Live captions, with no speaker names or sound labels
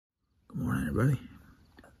Good morning, everybody.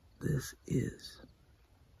 This is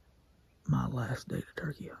my last day to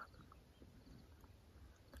turkey hunt.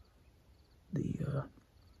 The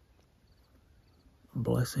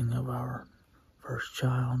blessing of our first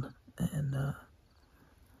child and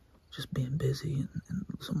just being busy and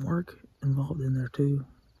some work involved in there too.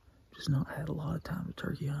 Just not had a lot of time to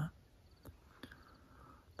turkey hunt.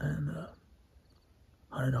 And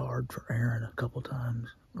hunted hard for Aaron a couple times,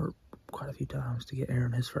 or quite a few times, to get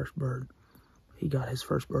Aaron his first bird. He got his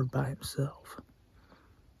first bird by himself.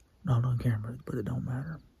 Not on camera, but it don't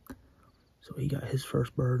matter. So he got his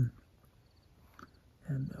first bird,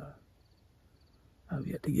 and I've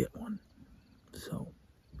yet to get one. So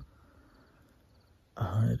I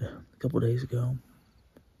hunted a couple days ago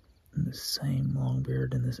in the same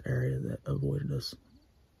longbeard in this area that avoided us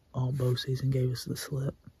all bow season, gave us the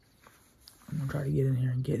slip. I'm gonna try to get in here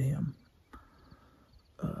and get him.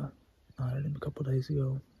 I hunted him a couple days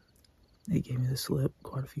ago. He gave me the slip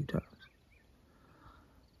quite a few times.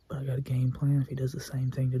 But I got a game plan. If he does the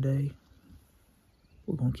same thing today,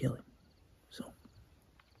 we're gonna kill him. So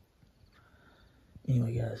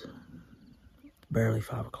anyway, guys, barely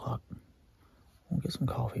 5 o'clock. We'll get some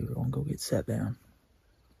coffee. We're gonna go get sat down.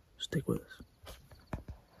 Stick with us.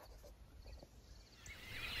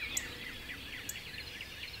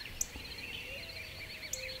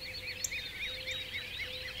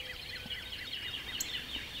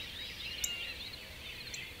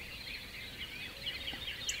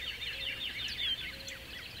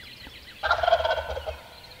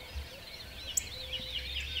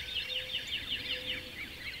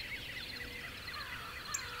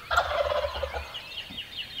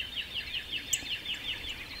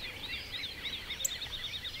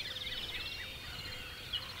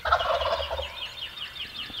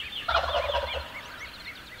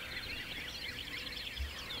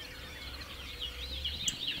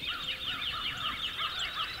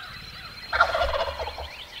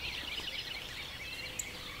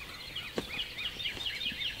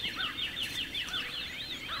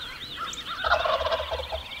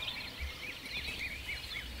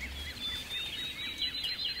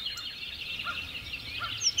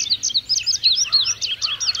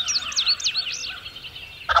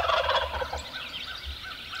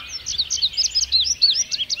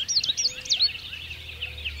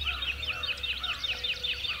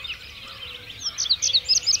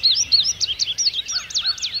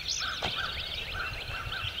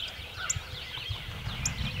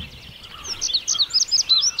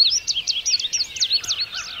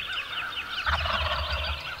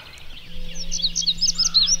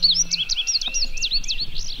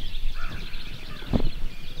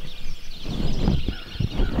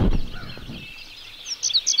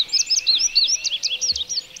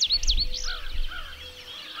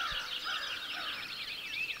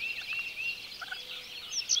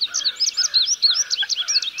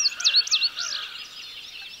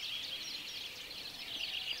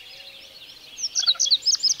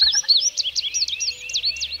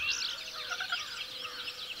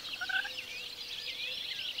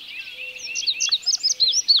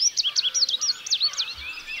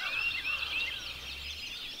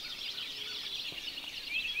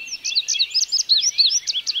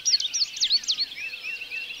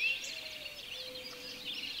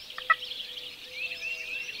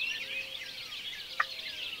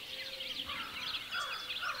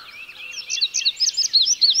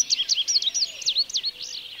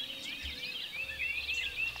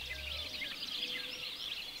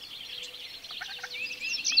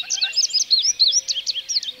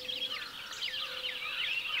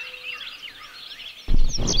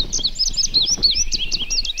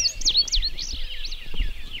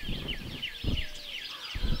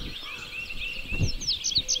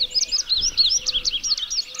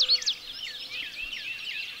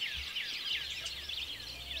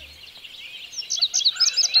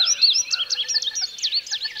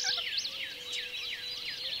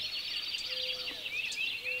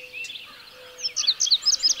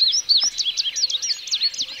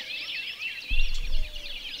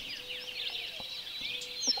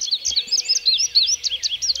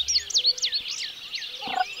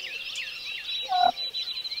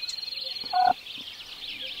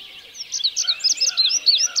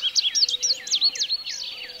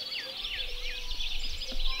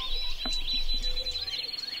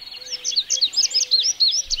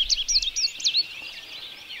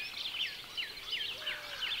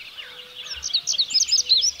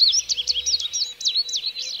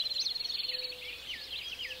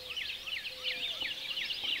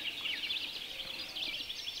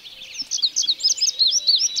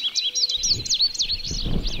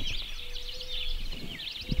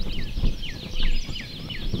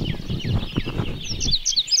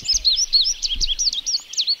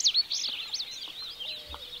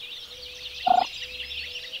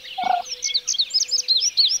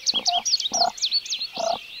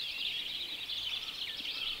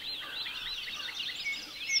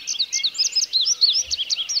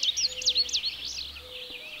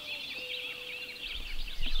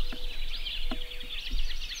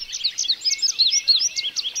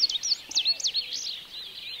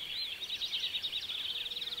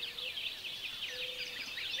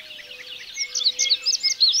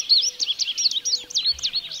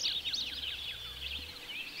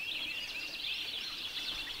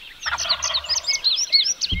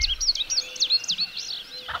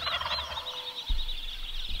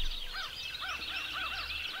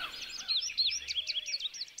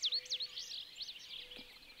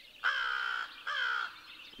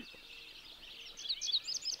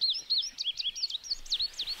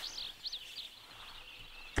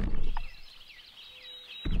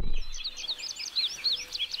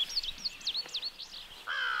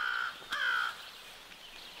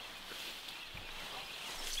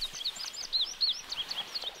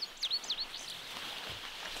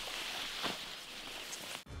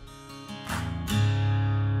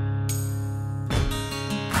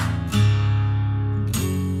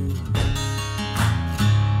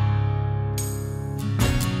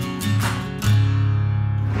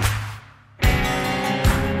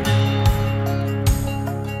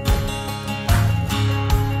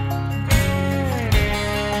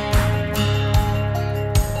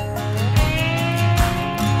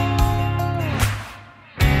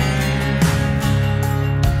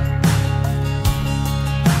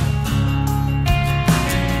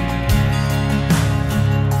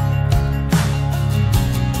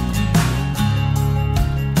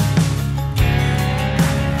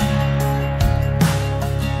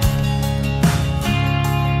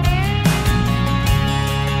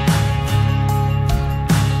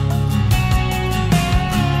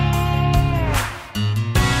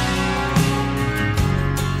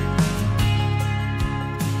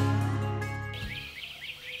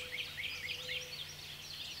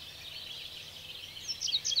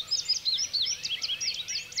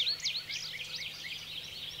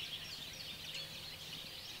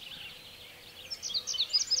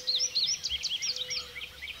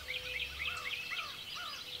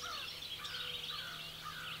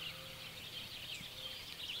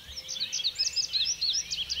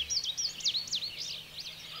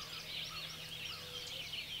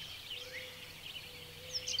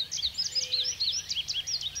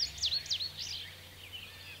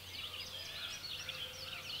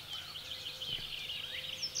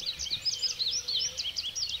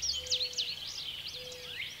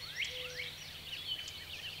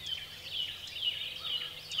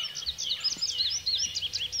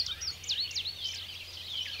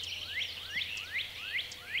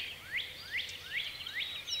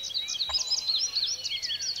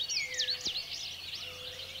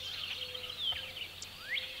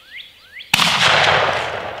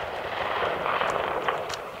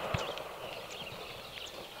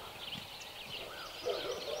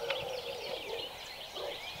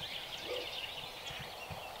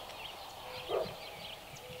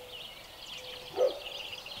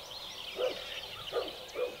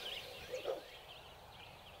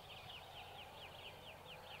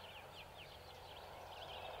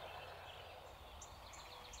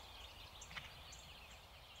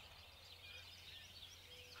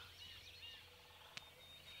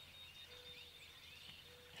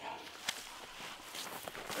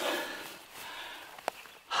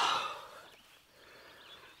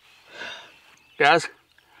 Guys,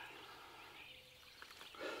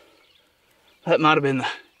 that might have been the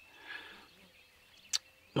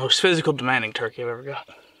most physical demanding turkey I've ever got.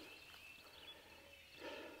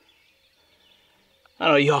 I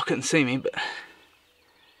know y'all couldn't see me, but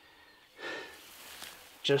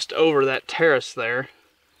just over that terrace there,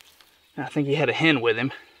 I think he had a hen with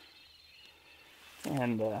him.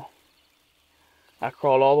 And I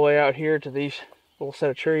crawled all the way out here to these little set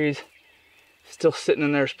of trees. Still sitting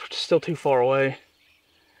in there, still too far away.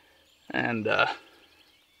 And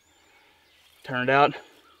turned out,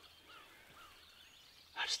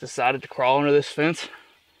 I just decided to crawl under this fence,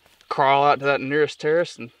 crawl out to that nearest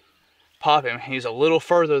terrace and pop him. He's a little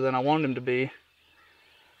further than I wanted him to be.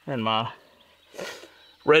 And my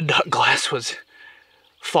red dot glass was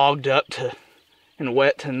fogged up and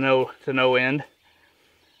wet to no end.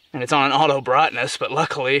 And it's on an auto brightness, but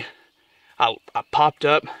luckily I popped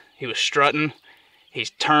up. He was strutting. He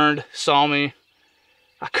turned, saw me.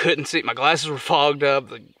 I couldn't see. My glasses were fogged up.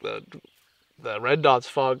 The red dot's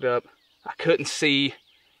fogged up. I couldn't see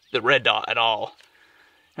the red dot at all.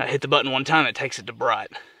 And I hit the button one time, it takes it to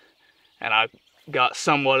bright. And I got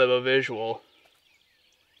somewhat of a visual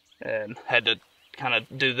and had to kind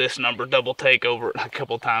of do this number, double take over it a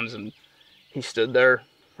couple times, and he stood there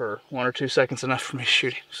for 1 or 2 seconds, enough for me to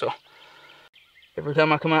shoot him. So every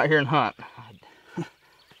time I come out here and hunt,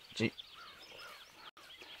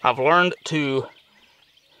 I've learned to,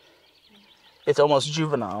 it's almost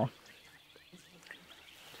juvenile.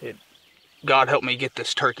 God help me get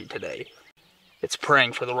this turkey today. It's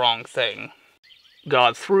praying for the wrong thing.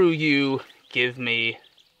 God, through you, give me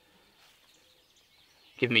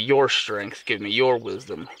your strength, give me your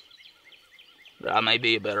wisdom, that I may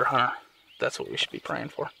be a better hunter. That's what we should be praying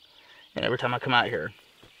for. And every time I come out here,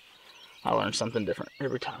 I learn something different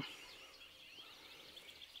every time.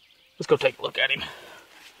 Let's go take a look at him.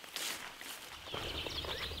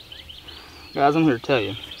 Guys, I'm here to tell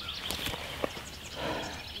you,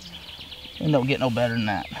 it don't get no better than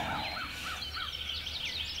that.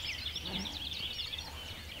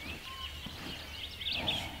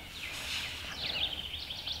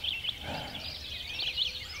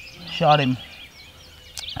 Shot him.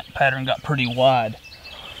 That pattern got pretty wide.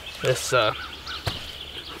 This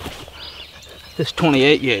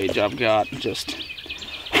 28 gauge I've got just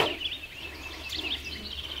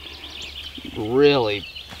really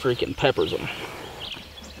freaking peppers them.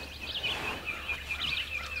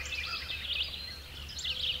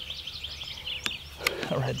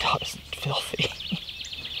 That red dot is filthy.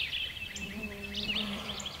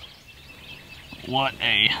 What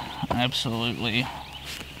a absolutely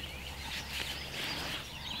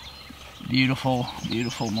beautiful,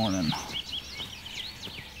 beautiful morning.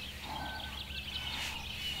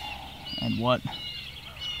 And what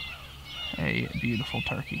a beautiful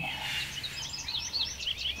turkey.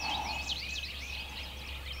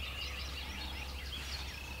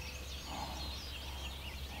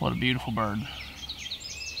 What a beautiful bird.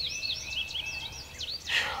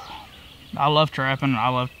 I love trapping, I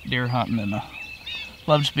love deer hunting, and I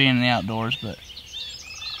love just being in the outdoors, but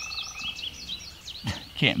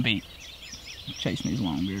can't beat chasing these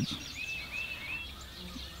longbeards.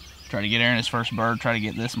 Try to get Aaron his first bird, try to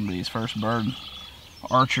get this one to be his first bird.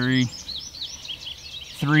 Archery,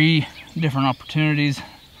 3 different opportunities,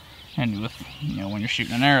 and with, you know, when you're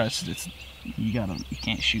shooting an arrow, you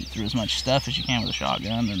can't shoot through as much stuff as you can with a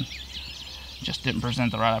shotgun, and just didn't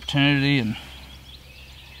present the right opportunity. And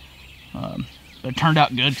but it turned out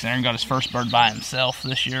good because Aaron got his first bird by himself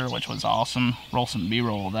this year, which was awesome. Roll some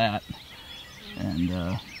B-roll of that,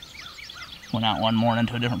 and went out one morning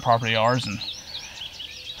to a different property of ours and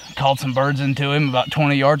called some birds into him about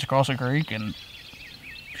 20 yards across the creek and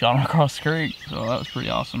shot him across the creek. So that was pretty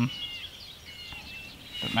awesome.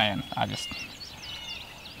 But man,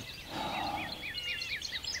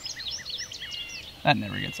 that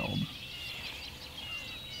never gets old.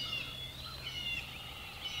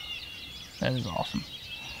 That is awesome.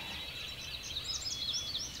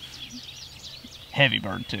 Heavy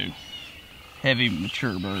bird too. Heavy,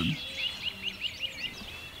 mature bird.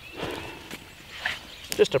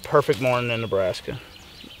 Just a perfect morning in Nebraska.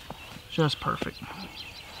 Just perfect.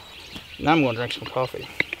 Now I'm going to drink some coffee.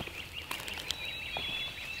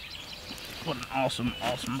 What an awesome,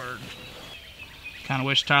 awesome bird. Kind of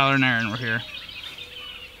wish Tyler and Aaron were here.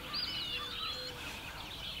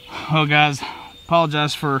 Well guys,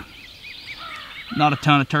 apologize for not a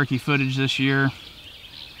ton of turkey footage this year.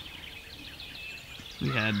 We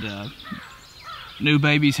had new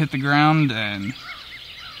babies hit the ground and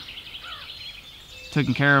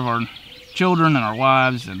taking care of our children and our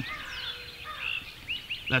wives, and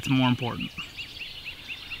that's more important.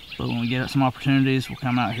 But when we get some opportunities, we'll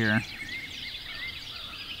come out here,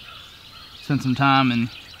 spend some time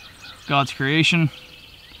in God's creation,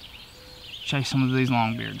 chase some of these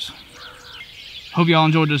longbeards. Hope y'all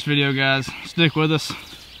enjoyed this video, guys. Stick with us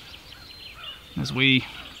as we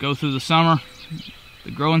go through the summer,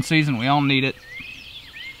 the growing season. We all need it.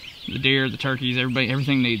 The deer, the turkeys,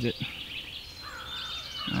 everything needs it.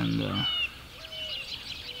 And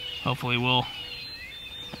hopefully we'll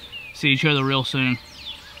see each other real soon.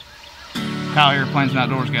 Kyle here, Plainsmen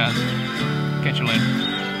Outdoors, guys. Catch you later.